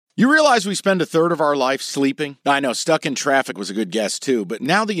You realize we spend a third of our life sleeping? I know, stuck in traffic was a good guess too, but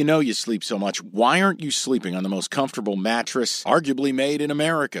now that you know you sleep so much, why aren't you sleeping on the most comfortable mattress arguably made in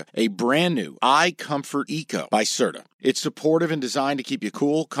America? A brand new iComfort Eco by Serta. It's supportive and designed to keep you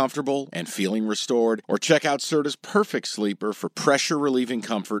cool, comfortable, and feeling restored. Or check out Serta's Perfect Sleeper for pressure-relieving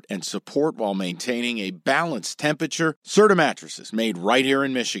comfort and support while maintaining a balanced temperature. Serta mattresses made right here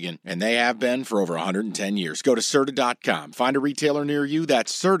in Michigan, and they have been for over 110 years. Go to Serta.com. Find a retailer near you.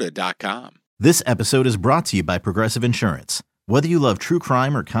 That's Serta.com. This episode is brought to you by Progressive Insurance. Whether you love true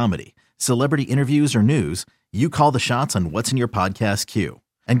crime or comedy, celebrity interviews or news, you call the shots on what's in your podcast queue.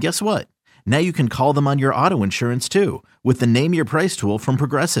 And guess what? Now you can call them on your auto insurance too with the Name Your Price tool from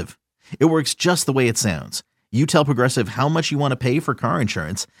Progressive. It works just the way it sounds. You tell Progressive how much you want to pay for car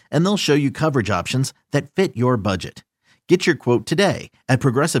insurance, and they'll show you coverage options that fit your budget. Get your quote today at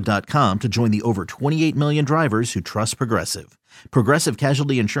Progressive.com to join the over 28 million drivers who trust Progressive. Progressive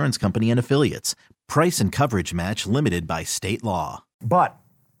Casualty Insurance Company and Affiliates. Price and coverage match limited by state law. But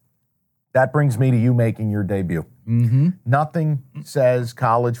that brings me to you making your debut. Nothing says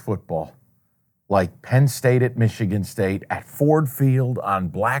college football like Penn State at Michigan State at Ford Field on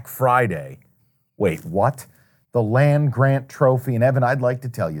Black Friday. Wait, what? The Land Grant Trophy. And Evan, I'd like to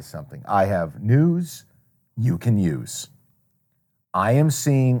tell you something. I have news you can use. I am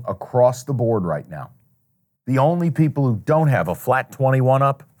seeing across the board right now, the only people who don't have a flat 21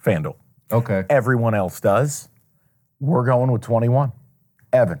 up, FanDuel. Okay. Everyone else does. We're going with 21.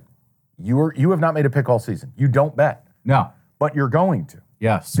 Evan, you have not made a pick all season. You don't bet. No. But you're going to.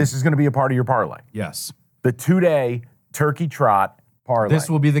 Yes. This is going to be a part of your parlay. Yes. The 2-day turkey trot parlay. This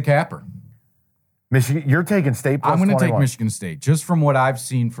will be the capper. Michigan, you're taking State plus 21. I'm going to take Michigan State. Just from what I've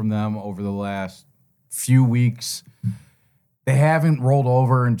seen from them over the last few weeks, they haven't rolled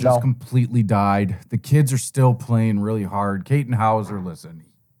over and just completely died. The kids are still playing really hard. Caton Hauser, listen.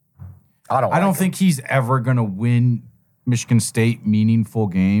 I don't think he's ever going to win Michigan State meaningful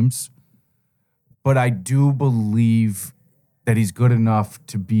games, but I do believe that he's good enough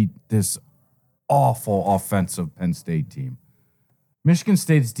to beat this awful offensive Penn State team. Michigan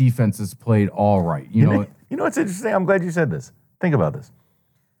State's defense has played all right. You know what's interesting? I'm glad you said this. Think about this.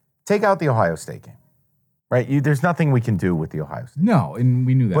 Take out the Ohio State game, right? There's nothing we can do with the Ohio State. No, and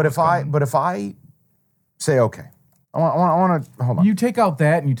we knew that. But if I say, okay, I want to hold on. You take out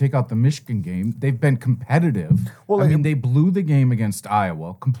that and you take out the Michigan game. They've been competitive. Well, they blew the game against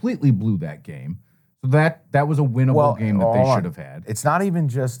Iowa. Completely blew that game. So that was a winnable game that they should have had. It's not even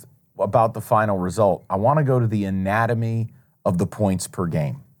just about the final result. I want to go to the anatomy of the points per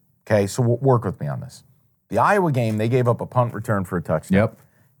game. Okay, so work with me on this. The Iowa game, they gave up a punt return for a touchdown. Yep.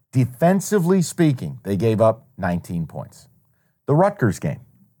 Defensively speaking, they gave up 19 points. The Rutgers game,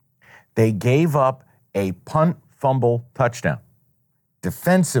 they gave up a punt fumble touchdown.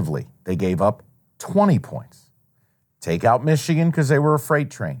 Defensively, they gave up 20 points. Take out Michigan because they were a freight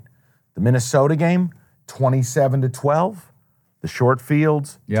train. The Minnesota game, 27-12. The short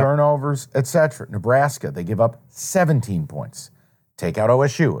fields, turnovers, etc. Nebraska, they give up 17 points. Take out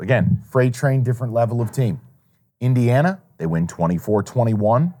OSU. Again, freight train, different level of team. Indiana, they win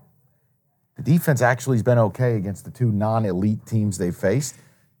 24-21. The defense actually has been okay against the two non-elite teams they faced.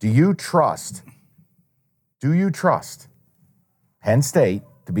 Do you trust Penn State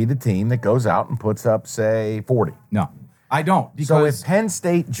to be the team that goes out and puts up, say, 40? No, I don't. So if Penn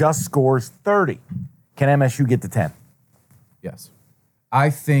State just scores 30, can MSU get to 10? Yes.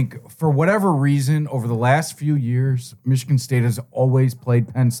 I think for whatever reason, over the last few years, Michigan State has always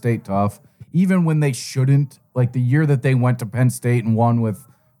played Penn State tough, even when they shouldn't. Like the year that they went to Penn State and won with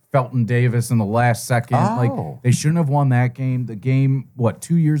Felton Davis in the last second. Like they shouldn't have won that game. The game,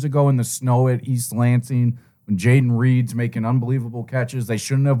 2 years ago in the snow at East Lansing, when Jaden Reed's making unbelievable catches, they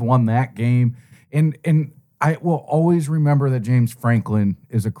shouldn't have won that game. And I will always remember that James Franklin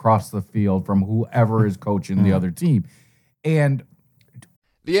is across the field from whoever is coaching the other team. And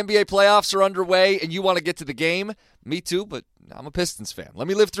the NBA playoffs are underway, and you want to get to the game? Me too, but I'm a Pistons fan. Let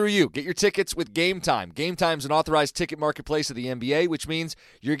me live through you. Get your tickets with Game Time. Game Time's an authorized ticket marketplace of the NBA, which means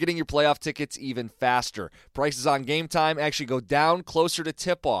you're getting your playoff tickets even faster. Prices on Game Time actually go down closer to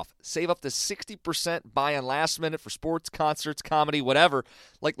tip-off. Save up to 60% buy on last minute for sports, concerts, comedy, whatever.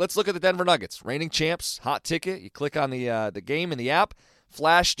 Like, let's look at the Denver Nuggets. Reigning champs, hot ticket. You click on the game in the app.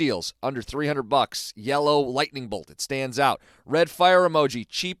 Flash deals, under $300. Yellow lightning bolt, it stands out. Red fire emoji,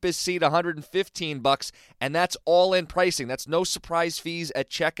 cheapest seat, $115, and that's all-in pricing. That's no surprise fees at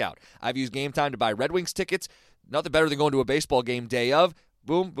checkout. I've used Game Time to buy Red Wings tickets. Nothing better than going to a baseball game day of.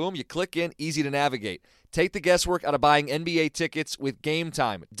 Boom, boom, you click in, easy to navigate. Take the guesswork out of buying NBA tickets with Game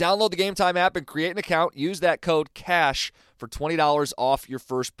Time. Download the Game Time app and create an account. Use that code CASH for $20 off your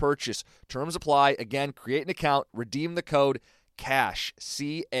first purchase. Terms apply. Again, create an account. Redeem the code CASH,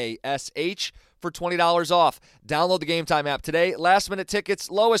 C-A-S-H, for $20 off. Download the Game Time app today. Last-minute tickets,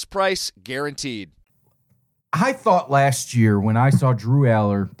 lowest price, guaranteed. I thought last year when I saw Drew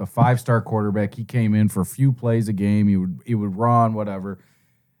Aller, the 5-star quarterback, he came in for a few plays a game. He would run, whatever.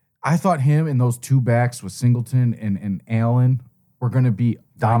 I thought him and those two backs with Singleton and Allen were going to be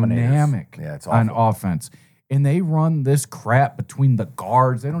dynamic on offense. And they run this crap between the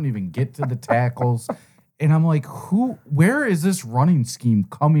guards. They don't even get to the tackles. And I'm like, where is this running scheme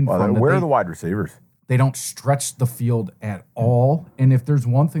coming from? Where are the wide receivers? They don't stretch the field at all. And if there's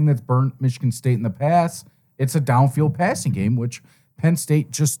one thing that's burnt Michigan State in the past, it's a downfield passing game, which Penn State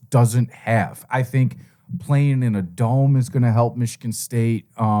just doesn't have. I think playing in a dome is going to help Michigan State.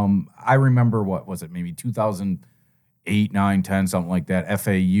 I remember, what was it, maybe 2008, 9, 10, something like that.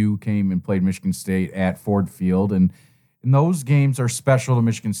 FAU came and played Michigan State at Ford Field. And those games are special to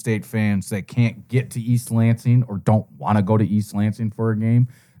Michigan State fans that can't get to East Lansing or don't want to go to East Lansing for a game.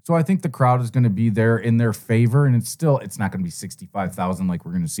 So I think the crowd is going to be there in their favor, and it's not going to be 65,000 like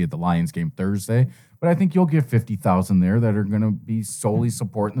we're going to see at the Lions game Thursday. But I think you'll get 50,000 there that are going to be solely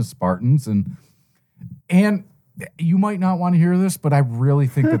supporting the Spartans. And you might not want to hear this, but I really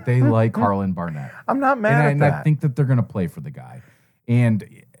think that they like Harlan Barnett. I'm not mad at that. I think that they're going to play for the guy.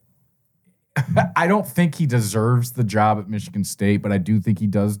 And I don't think he deserves the job at Michigan State, but I do think he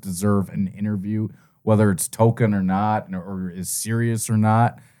does deserve an interview, whether it's token or not, or is serious or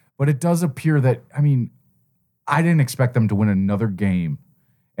not. But it does appear that, I didn't expect them to win another game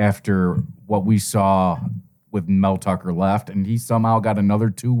after what we saw with Mel Tucker left, and he somehow got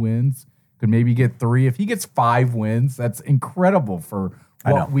another 2 wins, could maybe get 3. If he gets 5 wins, that's incredible for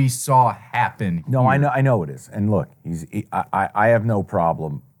what we saw happen. No, here. I know it is. And look, I have no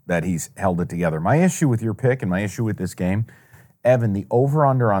problem that he's held it together. My issue with your pick and my issue with this game, Evan, the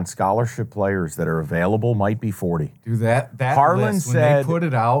over-under on scholarship players that are available might be 40. Do that Harlan list, said, when they put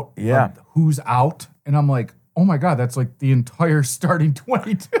it out, who's out, and I'm like, oh my God, that's like the entire starting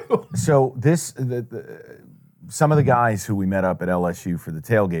 22. So some of the guys who we met up at LSU for the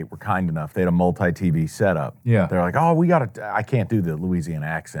tailgate were kind enough. They had a multi-TV setup. Yeah. They're like, I can't do the Louisiana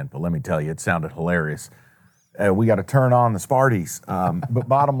accent, but let me tell you, it sounded hilarious. We got to turn on the Sparties. But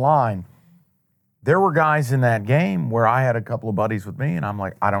bottom line, there were guys in that game where I had a couple of buddies with me, and I'm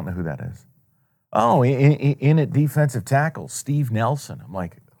like, I don't know who that is. Oh, in at defensive tackle, Steve Nelson. I'm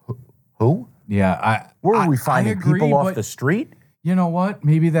like, who? Yeah. Where are we finding people off the street? You know what?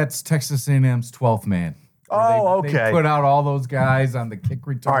 Maybe that's Texas A&M's 12th man. Okay. They put out all those guys on the kick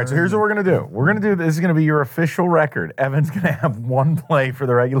return. All right, so here's what we're going to do. We're going to do this. Is going to be your official record. Evan's going to have 1 play for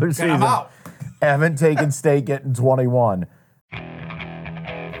the regular season. I'm out. Evan taking State, getting 21.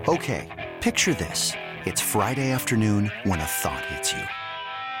 Okay. Picture this. It's Friday afternoon when a thought hits you.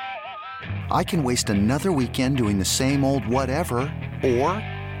 I can waste another weekend doing the same old whatever, or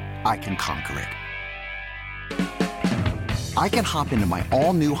I can conquer it. I can hop into my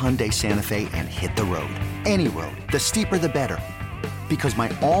all-new Hyundai Santa Fe and hit the road. Any road. The steeper, the better. Because my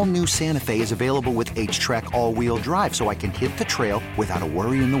all-new Santa Fe is available with H-Track all-wheel drive, so I can hit the trail without a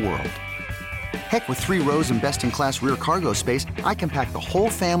worry in the world. Heck, with 3 rows and best-in-class rear cargo space, I can pack the whole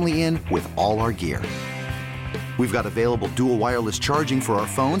family in with all our gear. We've got available dual wireless charging for our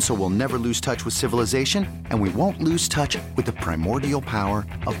phones, so we'll never lose touch with civilization, and we won't lose touch with the primordial power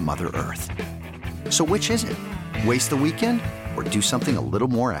of Mother Earth. So which is it? Waste the weekend or do something a little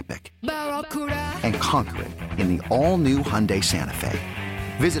more epic? And conquer it in the all-new Hyundai Santa Fe.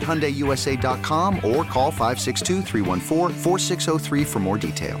 Visit HyundaiUSA.com or call 562-314-4603 for more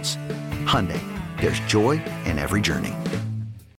details. Hyundai. There's joy in every journey.